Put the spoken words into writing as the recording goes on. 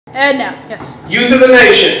And now, yes. Youth of the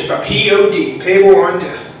Nation by P.O.D. Payable on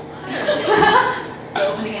Death.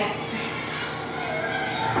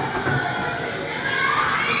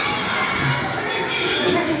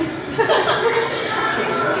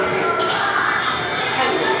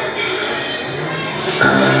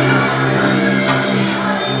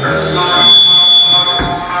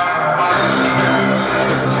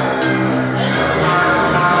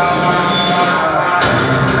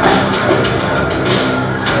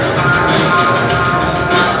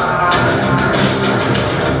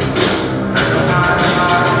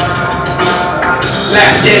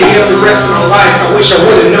 Last day of the rest of my life, I wish I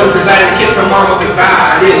would've known, cause I didn't kiss my mama goodbye.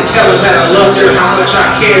 I didn't tell her that I loved her, how much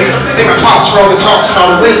I cared. I thank my pops for all the talks and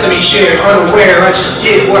all the wisdom he shared. Unaware, I just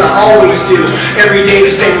did what I always do. Every day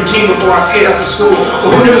the same routine before I skate off to school.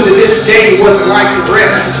 But who knew that this day wasn't like the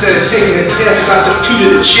rest? Instead of taking a test, I took 2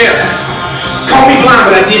 to the chest. Called me blind,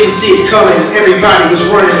 but I didn't see it coming. Everybody was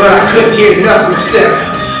running, but I couldn't hear nothing except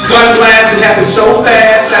gun blast. It happened so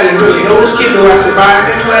fast, I didn't really know this kid, though I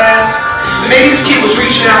survived in class. Maybe this kid was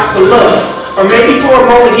reaching out for love, or maybe for a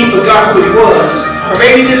moment he forgot who he was, or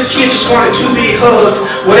maybe this kid just wanted to be hugged.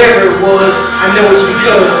 Whatever it was, I know it's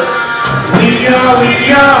because we are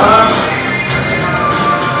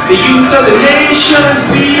the youth of the nation.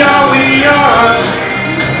 We are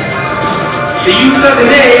the youth of the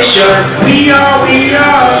nation. We are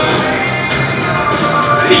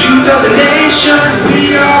the youth of the nation.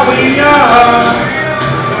 We are the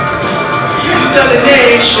youth of the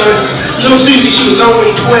nation. Little Susie, she was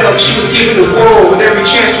only 12. She was given the world with every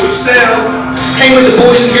chance to excel. Hang with the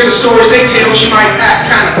boys and hear the stories they tell. She might act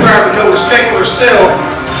kind of proud with no respect for herself.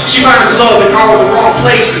 She finds love in all the wrong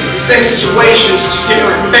places, the same situations, just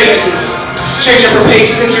different faces. Changed up her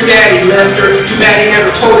pace since her daddy left her. Too bad he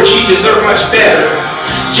never told her she deserved much better.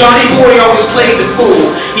 Johnny Boy always played the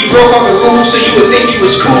fool. He broke all the rules so you would think he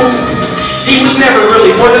was cool. He was never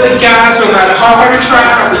really one of the guys, no matter how hard he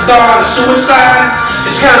tried, or the thought of suicide.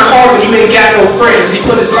 It's kind of hard when you ain't got no friends. He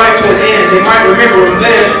put his life to an end, they might remember him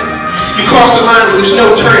then. You crossed the line, but there's no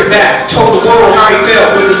turning back. Told the world how he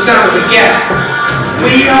felt with the sound of a gap.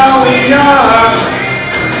 We are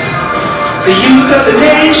the youth of the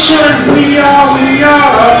nation. We are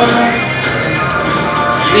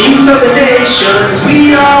the youth of the nation.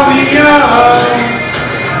 We are the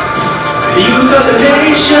youth of the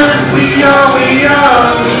nation. We are the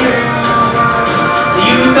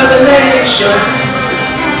youth of the nation.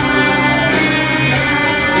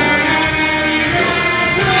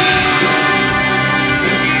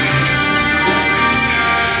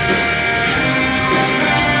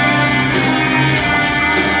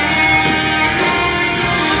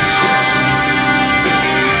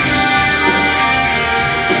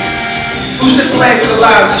 Who's to blame for the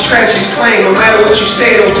lives these tragedies claim? No matter what you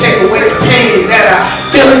say, don't take away the pain that I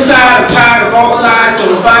feel inside. I'm tired of all the lies,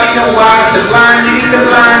 don't nobody know why. It's the blind leading the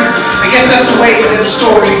blind. I guess that's the way that the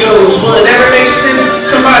story goes. Will it ever make sense?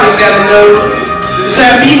 Somebody's gotta know. There's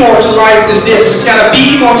gotta be more to life than this. There's gotta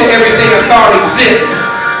be more to everything I thought exists.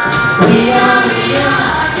 We are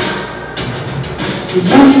the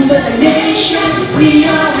youth of the nation. We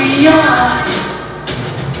are the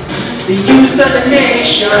youth of the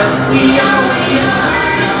nation. We are the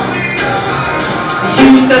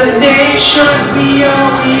youth of the nation. We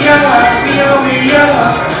are the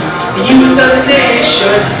youth of the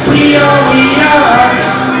nation. We are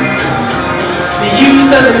the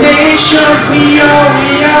youth of the nation. We are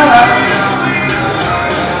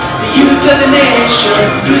the youth of the nation.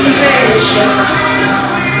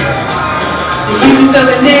 The youth of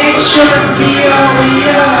the nation. We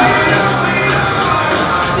are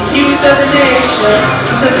youth of the nation,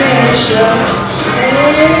 the nation.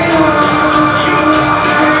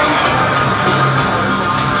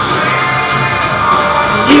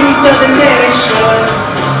 Youth of the nation.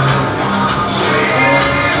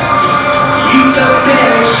 Youth of the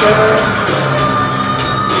nation.